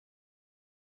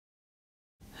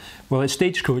Well, at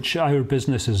Stagecoach, our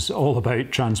business is all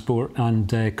about transport and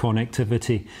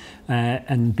connectivity.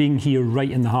 And being here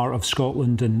right in the heart of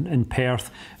Scotland and in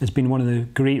Perth has been one of the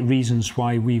great reasons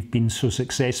why we've been so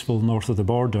successful north of the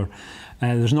border.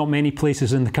 There's not many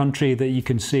places in the country that you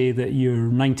can say that you're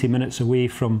 90 minutes away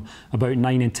from about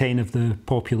 9 in 10 of the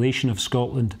population of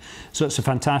Scotland. So it's a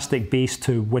fantastic base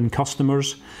to win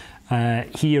customers.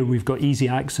 Here we've got easy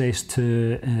access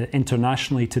to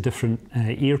internationally to different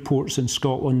airports in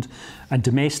Scotland, and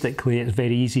domestically it's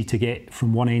very easy to get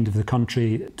from one end of the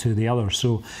country to the other.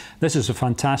 So this is a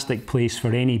fantastic place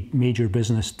for any major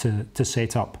business to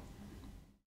set up.